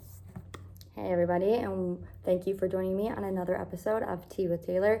Hey everybody, and thank you for joining me on another episode of Tea with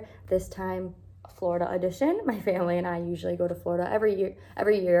Taylor. This time, Florida edition. My family and I usually go to Florida every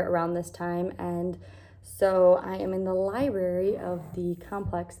year around this time, and so I am in the library of the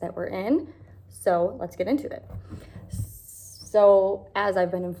complex that we're in. So let's get into it. So as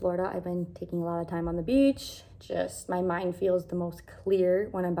I've been in Florida, I've been taking a lot of time on the beach. Just my mind feels the most clear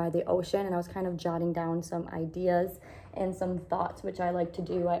when I'm by the ocean, and I was kind of jotting down some ideas and some thoughts, which I like to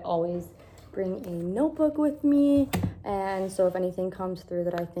do. I always bring a notebook with me, and so if anything comes through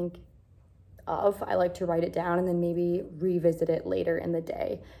that I think of, I like to write it down and then maybe revisit it later in the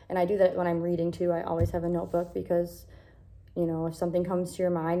day. And I do that when I'm reading too. I always have a notebook because, you know, if something comes to your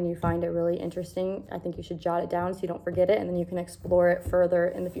mind and you find it really interesting, I think you should jot it down so you don't forget it, and then you can explore it further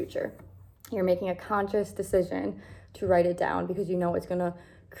in the future. You're making a conscious decision to write it down because you know it's going to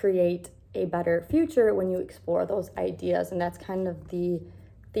create a better future when you explore those ideas. And that's kind of the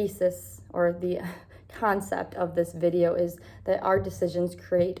thesis or the concept of this video, is that our decisions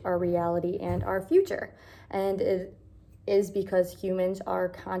create our reality and our future. And it is because humans are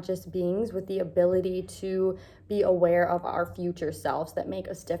conscious beings with the ability to be aware of our future selves that make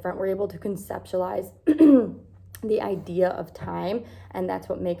us different. We're able to conceptualize the idea of time, and that's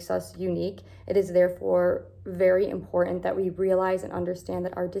what makes us unique. It is therefore very important that we realize and understand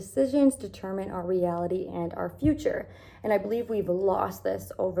that our decisions determine our reality and our future. And I believe we've lost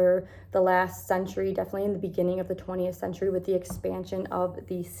this over the last century, definitely in the beginning of the 20th century, with the expansion of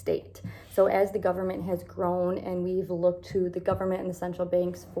the state. So as the government has grown and we've looked to the government and the central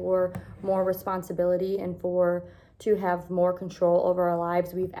banks for more responsibility and to have more control over our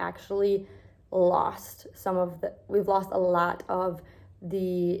lives, we've actually we've lost a lot of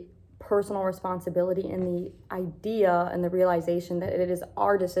the personal responsibility and the idea and the realization that it is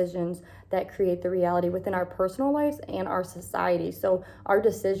our decisions that create the reality within our personal lives and our society. So our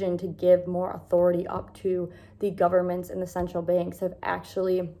decision to give more authority up to the governments and the central banks have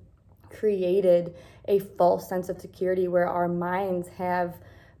actually created a false sense of security where our minds have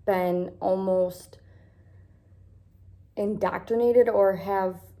been almost indoctrinated, or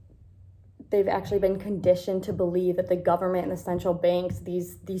they've actually been conditioned to believe that the government and the central banks,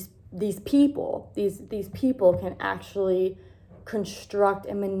 these people can actually construct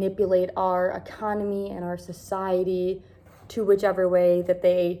and manipulate our economy and our society to whichever way that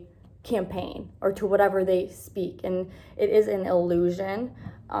they campaign or to whatever they speak. And it is an illusion,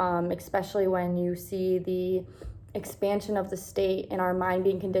 especially when you see the expansion of the state and our mind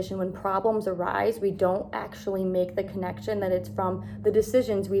being conditioned. When problems arise, we don't actually make the connection that it's from the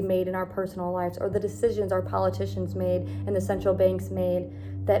decisions we made in our personal lives or the decisions our politicians made and the central banks made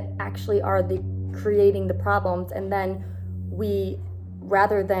that actually are creating the problems. And then we,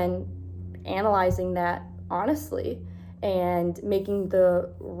 rather than analyzing that honestly and making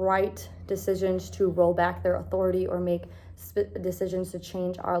the right decisions to roll back their authority or make decisions to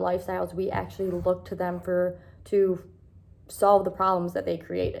change our lifestyles, we actually look to them to solve the problems that they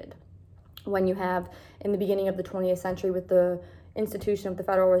created. When you have, in the beginning of the 20th century, with the institution of the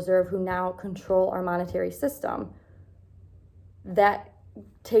Federal Reserve, who now control our monetary system, that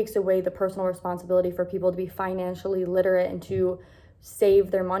takes away the personal responsibility for people to be financially literate and to save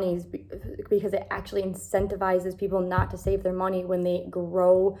their monies, because it actually incentivizes people not to save their money when they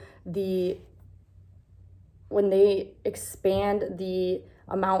expand the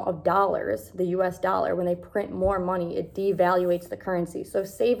amount of dollars, the US dollar. When they print more money, it devaluates the currency. So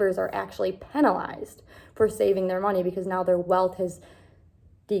savers are actually penalized for saving their money because now their wealth has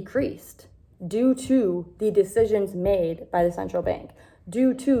decreased due to the decisions made by the central bank,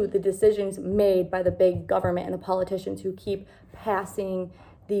 due to the decisions made by the big government and the politicians who keep passing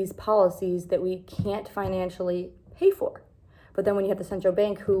these policies that we can't financially pay for. But then when you have the central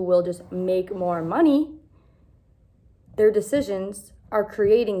bank who will just make more money, their decisions are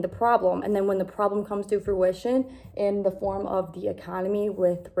creating the problem. And then when the problem comes to fruition in the form of the economy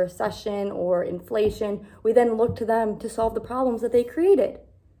with recession or inflation, we then look to them to solve the problems that they created.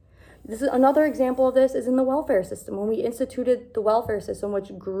 This is another example of this is in the welfare system. When we instituted the welfare system,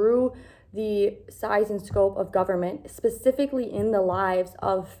 which grew the size and scope of government, specifically in the lives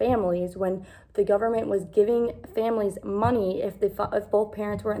of families, when the government was giving families money if both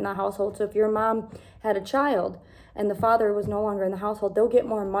parents were in the household. So if your mom had a child and the father was no longer in the household, they'll get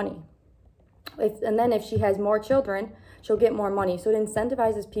more money. And then if she has more children, she'll get more money. So it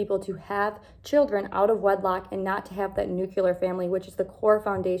incentivizes people to have children out of wedlock and not to have that nuclear family, which is the core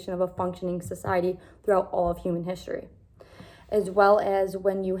foundation of a functioning society throughout all of human history. as well as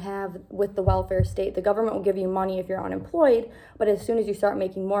when you have with the welfare state, the government will give you money if you're unemployed, but as soon as you start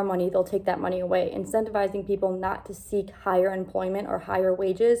making more money, they'll take that money away, incentivizing people not to seek higher employment or higher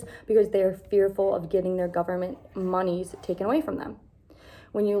wages because they're fearful of getting their government monies taken away from them.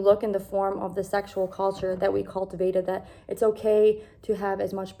 When you look in the form of the sexual culture that we cultivated, that it's okay to have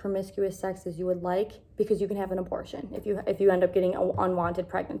as much promiscuous sex as you would like because you can have an abortion if you end up getting an unwanted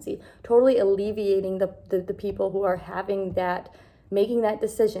pregnancy, totally alleviating the people who are making that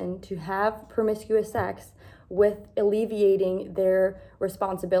decision to have promiscuous sex with alleviating their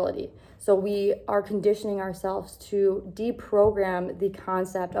responsibility. So we are conditioning ourselves to deprogram the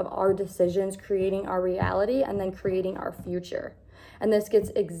concept of our decisions creating our reality and then creating our future. And this gets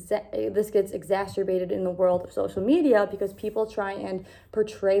exacerbated in the world of social media because people try and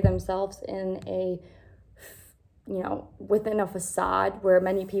portray themselves in within a facade where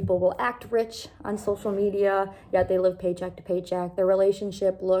many people will act rich on social media, yet they live paycheck to paycheck. Their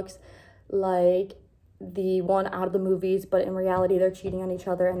relationship looks like the one out of the movies, but in reality, they're cheating on each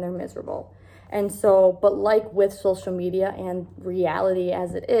other and they're miserable. And so, but like with social media and reality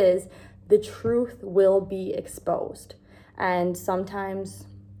as it is, the truth will be exposed. And sometimes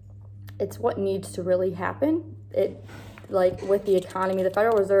it's what needs to really happen. Like with the economy, the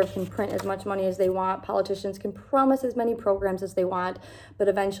Federal Reserve can print as much money as they want. Politicians can promise as many programs as they want, but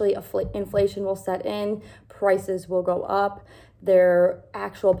eventually inflation will set in, prices will go up. Their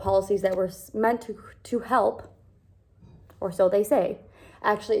actual policies that were meant to help, or so they say,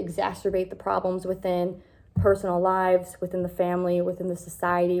 actually exacerbate the problems within personal lives, within the family, within the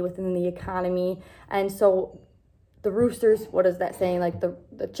society, within the economy. And so the roosters, what is that saying? Like the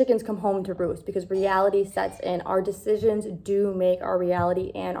chickens come home to roost because reality sets in. Our decisions do make our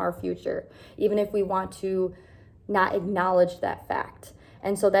reality and our future, even if we want to not acknowledge that fact.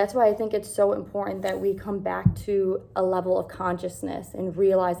 And so that's why I think it's so important that we come back to a level of consciousness and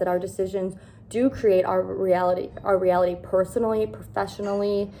realize that our decisions do create our reality personally,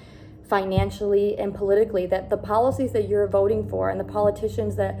 professionally, financially, and politically, that the policies that you're voting for and the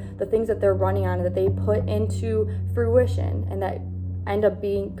politicians, that the things that they're running on, that they put into fruition and that end up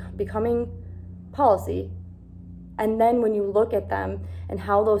becoming policy. And then when you look at them and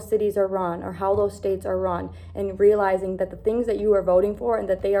how those cities are run or how those states are run, and realizing that the things that you are voting for and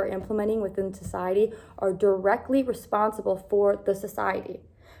that they are implementing within society are directly responsible for the society.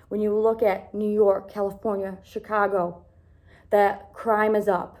 When you look at New York, California, Chicago, that crime is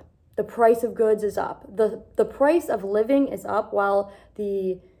up. The price of goods is up. The price of living is up while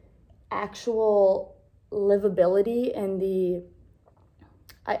the actual livability and the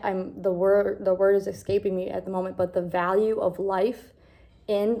word is escaping me at the moment, but the value of life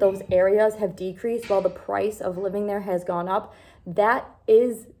in those areas have decreased while the price of living there has gone up. That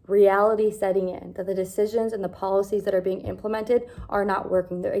is reality setting in, that the decisions and the policies that are being implemented are not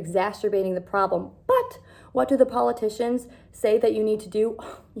working. They're exacerbating the problem. But what do the politicians say that you need to do?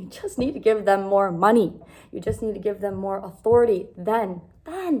 You just need to give them more money. You just need to give them more authority. Then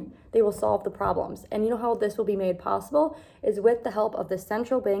they will solve the problems. And you know how this will be made possible is with the help of the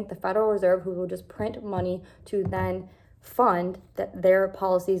central bank, the Federal Reserve, who will just print money to then fund their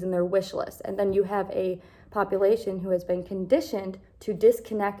policies and their wish list. And then you have a population who has been conditioned to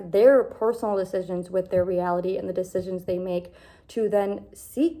disconnect their personal decisions with their reality and the decisions they make to then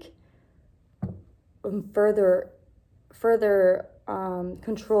seek further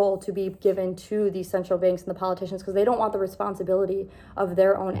control to be given to the central banks and the politicians, because they don't want the responsibility of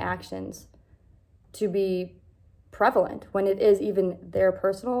their own actions to be prevalent when it is even their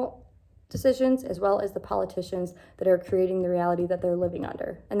personal decisions as well as the politicians that are creating the reality that they're living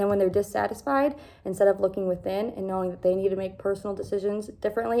under. And then when they're dissatisfied, instead of looking within and knowing that they need to make personal decisions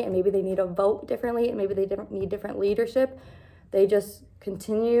differently, and maybe they need to vote differently, and maybe they need different leadership, they just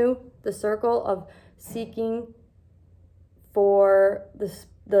continue the circle of seeking for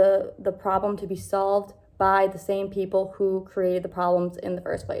the problem to be solved by the same people who created the problems in the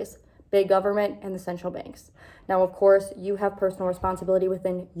first place. Big government and the central banks. Now, of course, you have personal responsibility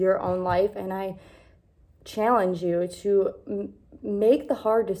within your own life, and I challenge you to make the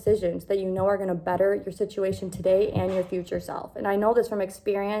hard decisions that you know are going to better your situation today and your future self. And I know this from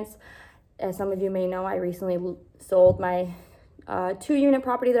experience. As some of you may know, I recently sold my 2-unit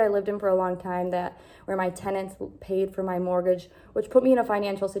property that I lived in for a long time, where my tenants paid for my mortgage, which put me in a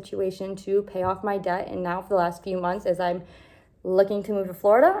financial situation to pay off my debt. And now for the last few months, as I'm looking to move to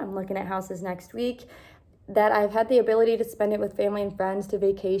Florida, I'm looking at houses next week, that I've had the ability to spend it with family and friends, to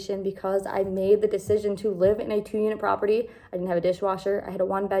vacation, because I made the decision to live in a 2-unit property. I didn't have a dishwasher. I had a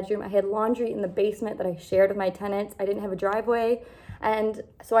 1-bedroom. I had laundry in the basement that I shared with my tenants. I didn't have a driveway. And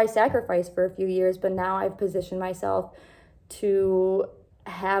so I sacrificed for a few years, but now I've positioned myself to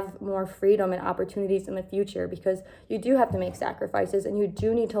have more freedom and opportunities in the future, because you do have to make sacrifices and you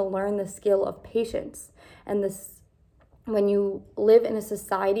do need to learn the skill of patience. And this, when you live in a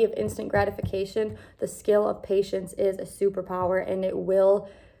society of instant gratification, the skill of patience is a superpower, and it will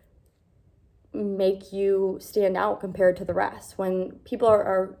make you stand out compared to the rest. When people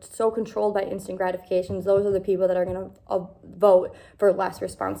are so controlled by instant gratifications, those are the people that are going to vote for less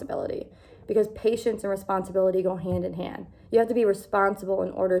responsibility, because patience and responsibility go hand in hand. You have to be responsible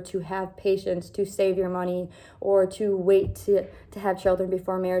in order to have patience, to save your money, or to wait to have children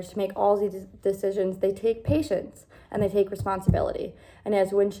before marriage, to make all these decisions. They take patience and they take responsibility. And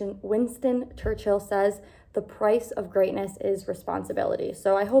as Winston Churchill says, the price of greatness is responsibility.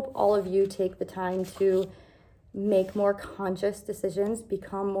 So I hope all of you take the time to make more conscious decisions,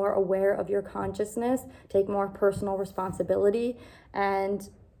 become more aware of your consciousness, take more personal responsibility, and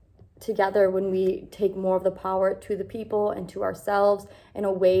together, when we take more of the power to the people and to ourselves and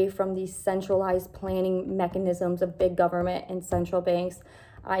away from these centralized planning mechanisms of big government and central banks,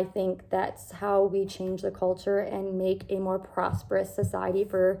 I think that's how we change the culture and make a more prosperous society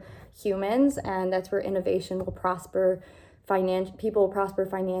for humans. And that's where innovation will prosper, people will prosper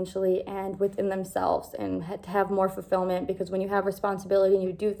financially and within themselves, and to have more fulfillment. Because when you have responsibility and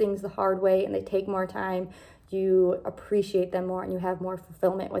you do things the hard way and they take more time, you appreciate them more and you have more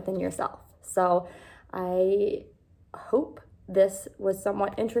fulfillment within yourself. So I hope this was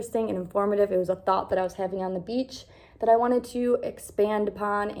somewhat interesting and informative. It was a thought that I was having on the beach that I wanted to expand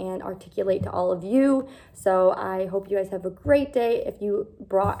upon and articulate to all of you. So I hope you guys have a great day. If you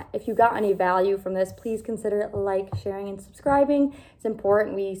got any value from this, please consider sharing, and subscribing. It's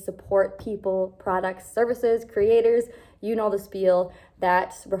important we support people, products, services, creators, you know the spiel,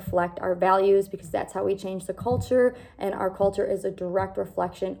 that reflect our values, because that's how we change the culture, and our culture is a direct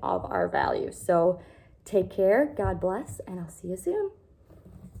reflection of our values. So take care, God bless, and I'll see you soon.